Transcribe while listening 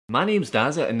My name's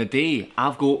Dazza, and today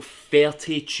I've got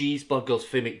 30 cheeseburgers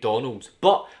for McDonald's.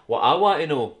 But what I want to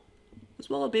know is,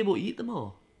 will I be able to eat them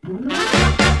all?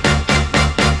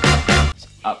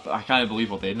 I can't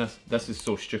believe we're doing this. This is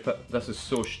so stupid. This is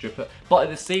so stupid. But at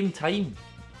the same time,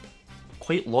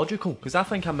 quite logical, because I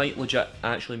think I might legit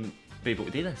actually be able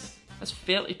to do this. That's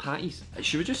 30 patties.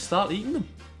 Should we just start eating them?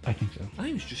 I think so. I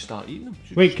think we should just start eating them.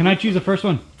 Wait, can I choose the first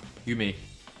one? You may.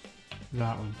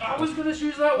 That one. I was gonna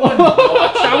choose that one!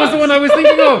 That was the one I was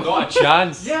thinking of! Not a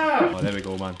chance! Yeah! Oh, there we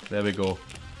go, man. There we go.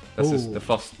 This is the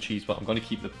first cheese, but I'm gonna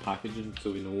keep the packaging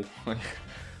so we know.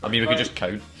 I mean, we could just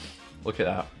count. Look at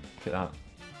that. Look at that.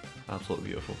 Absolutely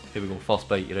beautiful. Here we go. First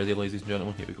bite. You ready, ladies and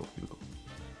gentlemen? Here we go. Here we go.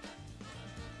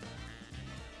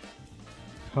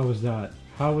 How was that?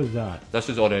 How was that? This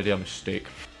is already a mistake.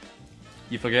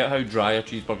 You forget how dry a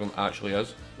cheeseburger actually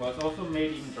is. Well, it's also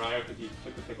made even drier because you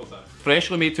took the pickles out.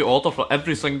 Freshly made to order for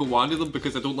every single one of them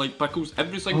because I don't like pickles.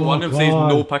 Every single Oh one of them says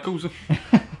no pickles.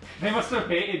 They must have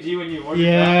hated you when you ordered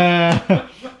Yeah.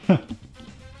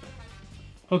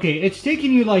 Okay, it's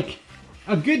taking you like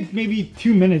a good maybe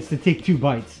 2 minutes to take 2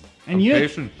 bites. And I'm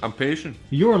patient. I'm patient.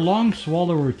 You're a long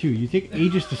swallower too. You take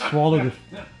ages to swallow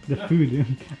the food.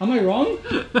 Am I wrong?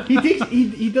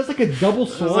 He does like a double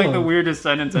swallow. It's like the weirdest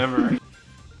sentence ever.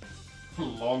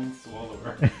 Long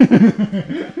swallower.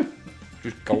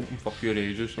 Just gulping for pure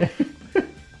ages.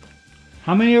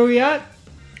 How many are we at?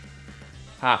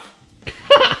 Half.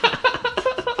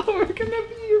 We're gonna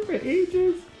be here for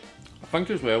ages. I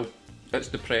think as well, it's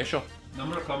the pressure.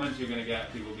 Number of comments you're gonna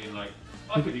get, people being like,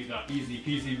 I could eat that easy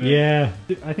peasy, man.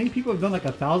 Yeah. I think people have done like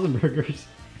 1,000 burgers.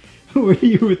 Who are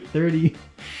you with 30?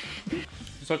 It's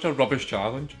such a rubbish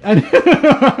challenge.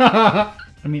 I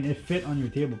mean, it fit on your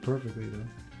table perfectly though.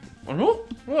 I know.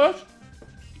 What?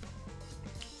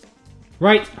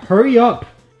 Right, hurry up.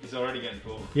 He's already getting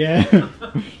full. Yeah.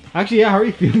 Actually, yeah, how are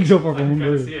you feeling so far I from one can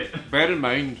burger? see it. Bear in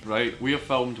mind, right, we have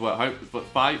filmed what,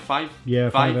 five Yeah,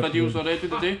 five five videos episodes. already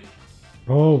today.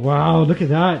 Oh, wow, look at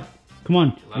that. Come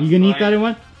on, are you Last gonna eat bite. that in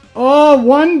one? Oh,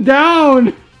 one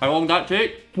down! How long did that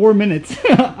take? 4 minutes.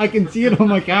 I can see it on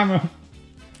my camera.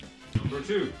 Number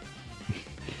 2.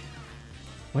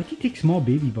 Why'd you take small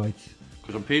baby bites?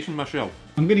 Because I'm patient myself.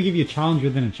 I'm gonna give you a challenge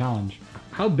within a challenge.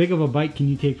 How big of a bite can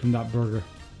you take from that burger?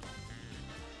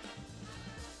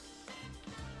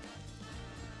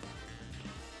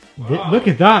 Wow. Look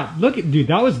at that. Look at, dude,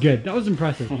 that was good. That was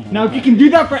impressive. Now, if you can do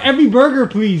that for every burger,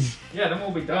 please. Yeah, then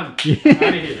we'll be done. Yeah. Out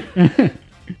of here.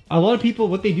 A lot of people,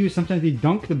 what they do is sometimes they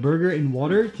dunk the burger in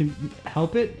water to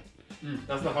help it.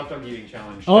 That's the hot dog eating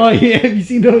challenge. Oh yeah, have you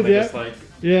seen those They yet? just like,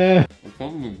 Yeah.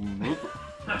 Well,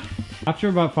 After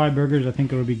about 5 burgers, I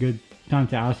think it'll be good time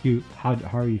to ask you how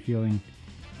are you feeling.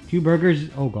 2 burgers.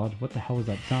 Oh god, what the hell is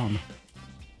that sound?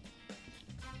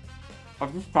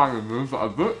 I'm just trying to move it a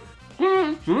bit.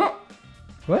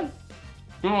 What?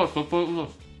 You know what's up with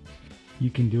this? You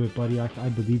can do it, buddy. I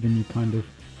believe in you, kind of.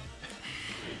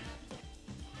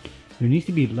 There needs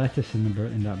to be lettuce in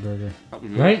that burger, That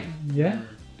would ruin right? it. Yeah.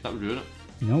 That would ruin it.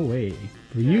 No way.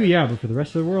 For you, yeah, but for the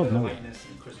rest of the world, the no. lightness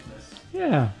and crispness.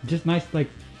 Yeah, just nice, like.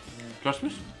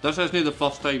 Christmas? This isn't the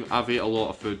first time I've ate a lot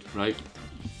of food, right?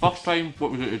 First time,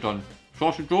 what was it we done?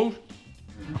 Sausage rolls.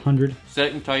 100.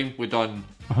 Second time, we done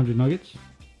 100 nuggets.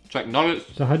 chicken nuggets.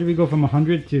 So how do we go from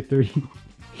 100 to 30?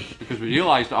 Because we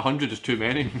realised that 100 is too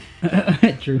many.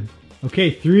 True.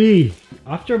 Okay, 3.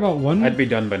 After about 1. I'd be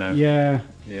done by now. Yeah.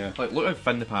 Yeah. Like, look how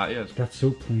thin the patty is. That's so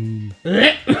plain.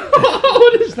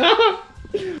 What is that?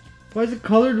 Why is it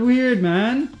colored weird,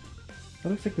 man? That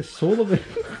looks like the soul of it.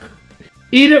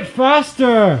 Eat it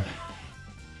faster!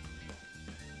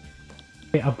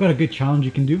 Okay, I've got a good challenge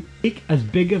you can do. Take as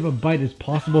big of a bite as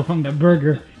possible from the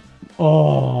burger.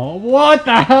 Oh, what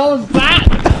the hell is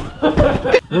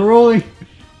that? We're rolling.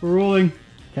 We're rolling.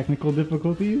 Technical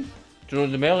difficulties? Do you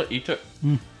know, the more I eat it,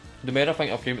 the more I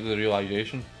think I've came to the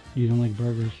realisation You don't like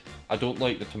burgers. I don't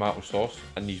like the tomato sauce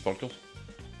in these burgers.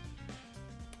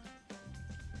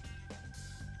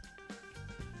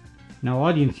 Now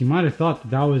audience, you might have thought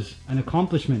that was an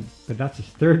accomplishment, but that's his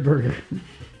 3rd burger.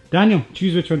 Daniel,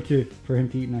 choose which one for him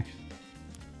to eat next.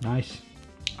 Nice.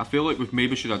 I feel like we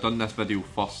maybe should have done this video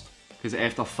first. Because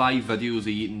after 5 videos of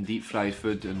eating deep fried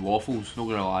food and waffles, not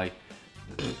gonna lie,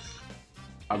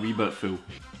 a wee bit full.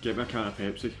 Get me a can of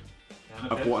Pepsi.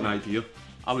 I've got an idea.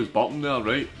 I was bottom there,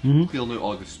 right? Clearing out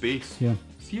all the space. Yeah.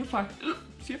 See if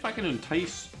I can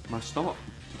entice my stomach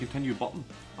to continue bottom.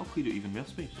 I'll clear out even more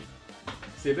space.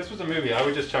 See, if this was a movie, I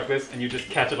would just chuck this and you just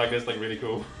catch it like this, like really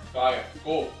cool. Alright,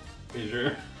 go. Are you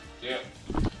sure? Yeah.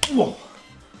 Whoa!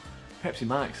 Pepsi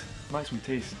Max. Maximum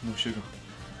taste, no sugar.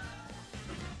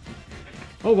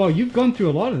 Oh wow, you've gone through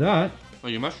a lot of that. Oh,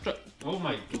 you missed it. Oh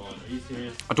my god, are you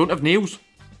serious? I don't have nails.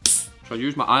 So I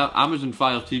use my Amazon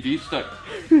Fire TV stick.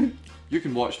 You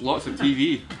can watch lots of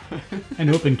TV.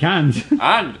 And open cans.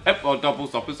 And it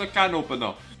doubles up as a can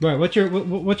opener. Right, what's your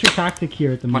tactic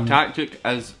here at the moment? My tactic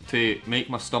is to make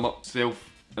my stomach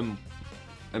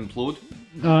implode.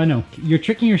 No, you're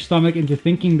tricking your stomach into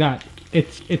thinking that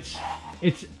it's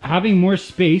having more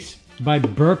space by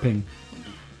burping.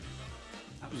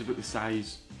 That was about the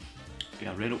size of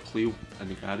a Renault Clio in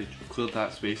the garage. We've cleared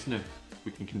that space now.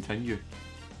 We can continue.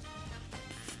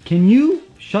 Can you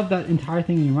shove that entire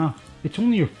thing in your mouth? It's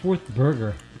only your 4th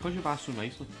burger. Because you've asked so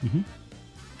nicely. I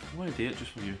want to do it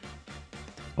just for you.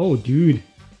 Oh, dude.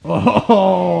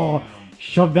 Oh,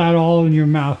 shove that all in your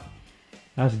mouth.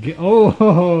 That's good.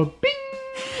 Oh, bing.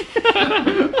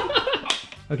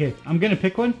 Okay, I'm gonna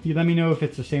pick one. You let me know if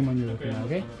it's the same one you're looking at,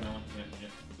 okay?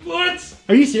 What?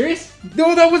 Are you serious?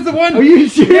 No, that was the one! Are you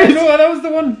serious? No, that was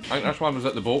the one! I think this one was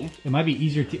at the bottom. It might be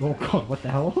easier to... Oh god, what the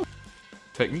hell?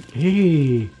 Technique.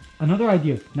 Hey, another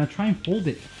idea. Now try and fold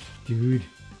it. Dude,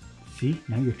 see?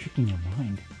 Now you're tricking your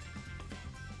mind.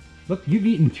 Look, you've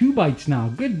eaten 2 bites now.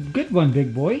 Good one,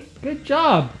 big boy. Good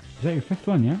job. Is that your 5th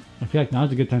one, yeah? I feel like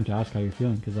now's a good time to ask how you're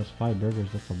feeling, because that's 5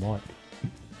 burgers. That's a lot.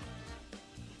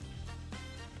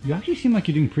 You actually seem like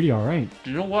you're doing pretty alright. Do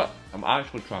you know what? I'm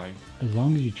actually trying. As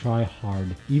long as you try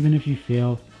hard. Even if you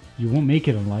fail, you won't make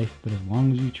it in life, but as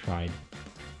long as you tried.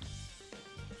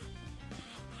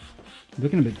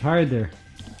 Looking a bit tired there.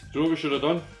 Do you know what we should have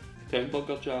done? 10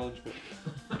 burger challenge.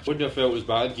 But wouldn't have felt as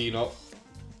bad getting up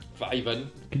 5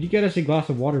 in. Could you get us a glass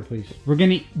of water, please? We're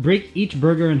gonna break each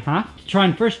burger in half to try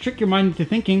and first trick your mind into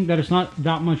thinking that it's not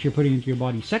that much you're putting into your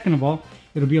body. Second of all,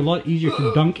 it'll be a lot easier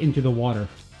to dunk into the water.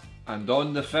 And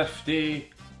on the 50,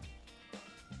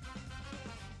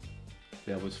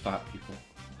 there was fat people.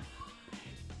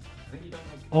 I think you don't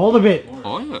like All of it. more.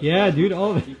 Oh, is it? Yeah, dude,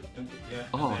 all of it. Yeah.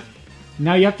 Oh.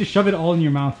 Now you have to shove it all in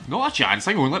your mouth. Not a chance.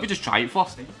 Hang on, let me just try it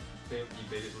first. You made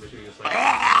it literally just like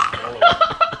all over.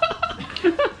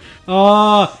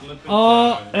 Oh,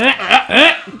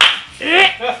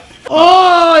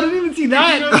 I didn't even see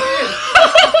that.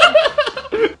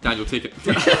 Daniel, take it.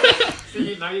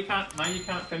 See, now you can't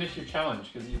finish your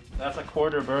challenge because that's a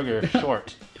quarter burger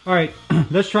short. All right,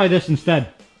 let's try this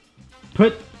instead.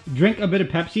 Drink a bit of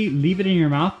Pepsi, leave it in your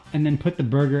mouth, and then put the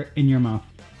burger in your mouth.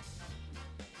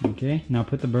 Okay, now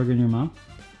put the burger in your mouth.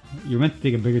 You're meant to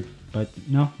take a bigger bite.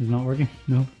 No, it's not working.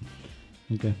 No.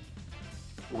 Okay.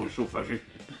 Oh, it's so fishy.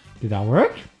 Did that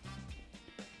work?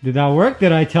 Did that work?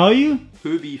 Did I tell you?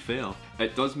 To be fair,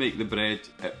 it does make the bread,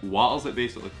 it waters it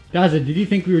basically. Dazza, did you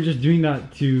think we were just doing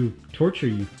that to torture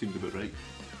you? Seems about right.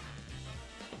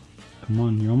 Come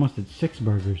on, you're almost at 6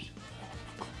 burgers.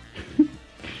 We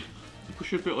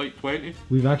should put like 20.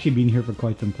 We've actually been here for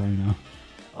quite some time now.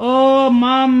 Oh,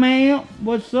 my man,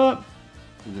 what's up?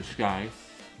 In the sky.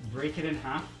 Break it in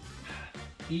half.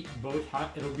 Eat both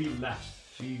half. It'll be less.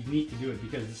 So you need to do it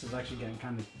because this is actually getting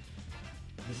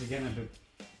this is getting a bit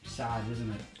sad,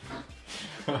 isn't it?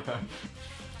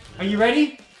 Are you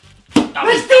ready?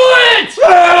 Let's do it!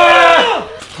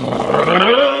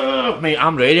 Mate,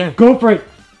 I'm ready. Go for it.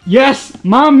 Yes,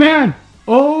 my man.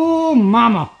 Oh,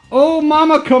 mama. Oh,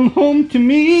 mama, come home to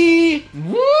me.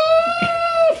 Woo!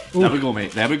 There we go,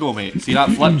 mate. There we go, mate. See that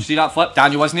flip? See that flip?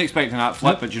 Daniel wasn't expecting that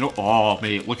flip, but you know, oh,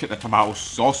 mate, look at the tomato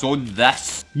sauce on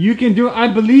this. You can do it. I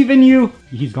believe in you.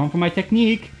 He's gone for my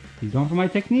technique. He's gone for my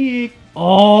technique.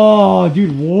 Oh,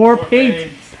 dude, war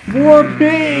paint. War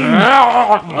paint.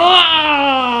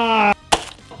 Ah!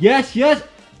 Yes, yes.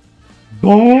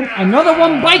 Boom. Another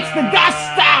one bites the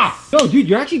dust. No, dude,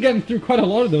 you're actually getting through quite a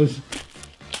lot of those.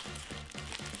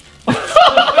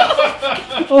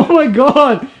 Oh my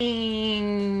god.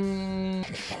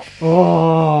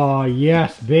 Oh,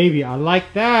 yes, baby. I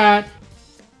like that.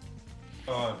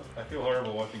 Oh, I feel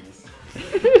horrible watching this.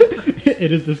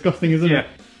 It is disgusting, isn't it?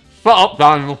 Shut up,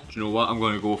 Daniel. Do you know what? I'm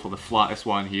going to go for the flattest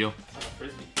one here.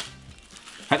 Frisbee.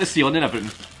 Hit the ceiling and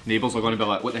everything. Neighbours are going to be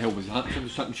like, what the hell was that?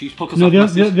 Something cheeseburgers. No,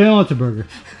 they know it's a burger.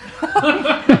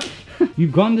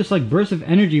 You've gotten this like burst of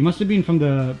energy. Must have been from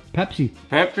the Pepsi.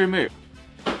 Pepsi, mate.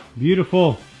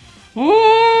 Beautiful.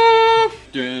 Oh!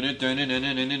 Beautiful.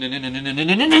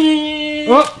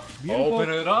 Open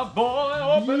it up, boy.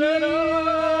 Open it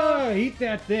up. Eat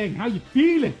that thing. How you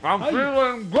feeling? I'm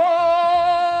feeling good.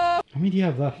 How many do you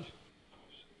have left?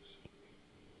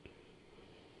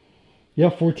 You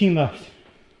have 14 left.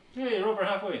 Hey, you're over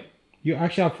halfway. You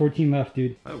actually have 14 left,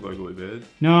 dude. I've got to go to bed.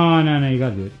 No, you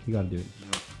gotta do it. You gotta do it.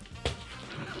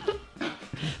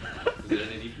 Is it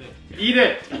any deep? Eat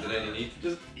it! Is there any need?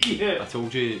 Just eat it! I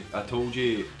told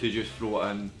you to just throw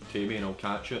it in to me and I'll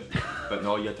catch it. But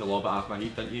no, you had to lob it off my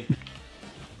head, didn't you?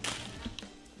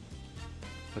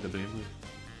 Put the brain move.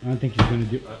 I don't think he's gonna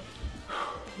do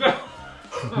it.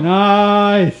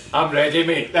 Nice! I'm ready,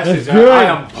 mate. This Let's is do it. it. I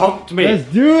am pumped, mate.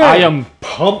 Let's do it! I am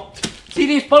pumped. See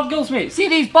these burgers, mate? See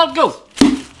these burgers?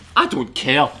 I don't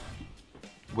care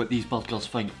what these burgers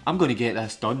think. I'm gonna get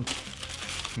this done.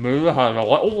 Maybe has a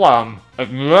little lamb. If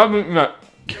you haven't met.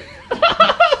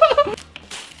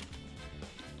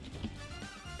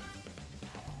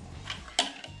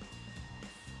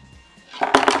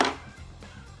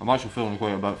 I'm actually feeling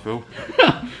quite a bit full.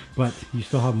 But you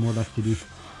still have more left to do.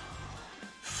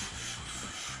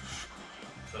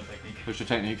 What's your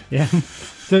technique? Yeah.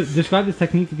 So describe this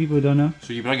technique to people who don't know.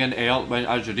 So you bring in air when,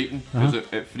 as you're eating, because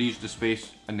it frees the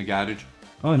space in the garage.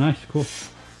 Oh, nice, cool.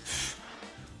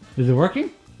 Is it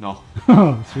working? No.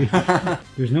 Oh, sweet.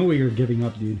 There's no way you're giving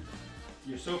up, dude.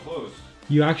 You're so close.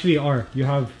 You actually are. You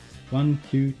have 1,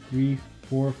 2, 3,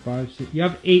 4, 5, 6. You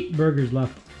have 8 burgers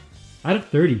left. Out of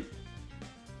 30.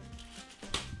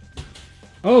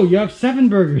 Oh, you have 7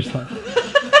 burgers left.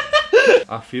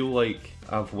 I feel like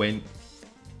I've went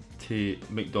to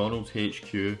McDonald's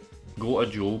HQ, got a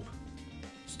job,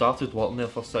 started working there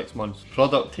for 6 months,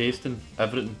 product tasting,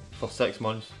 everything for 6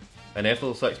 months, and after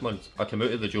the 6 months I came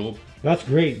out of the job. That's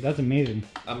great. That's amazing.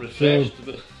 I'm refreshed,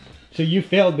 So you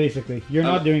failed basically. You're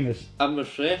not doing this. I'm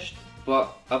refreshed,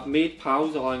 but I've made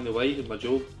pals along the way in my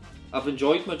job. I've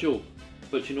enjoyed my job,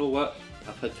 but you know what?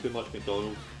 I've had too much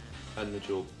McDonald's in the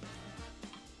job.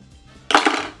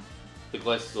 The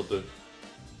glasses are done.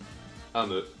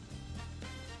 I'm out.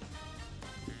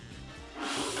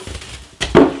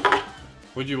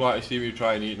 What do you want to see me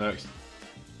try and eat next?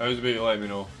 How's about you let me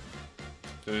know?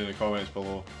 Do it in the comments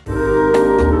below.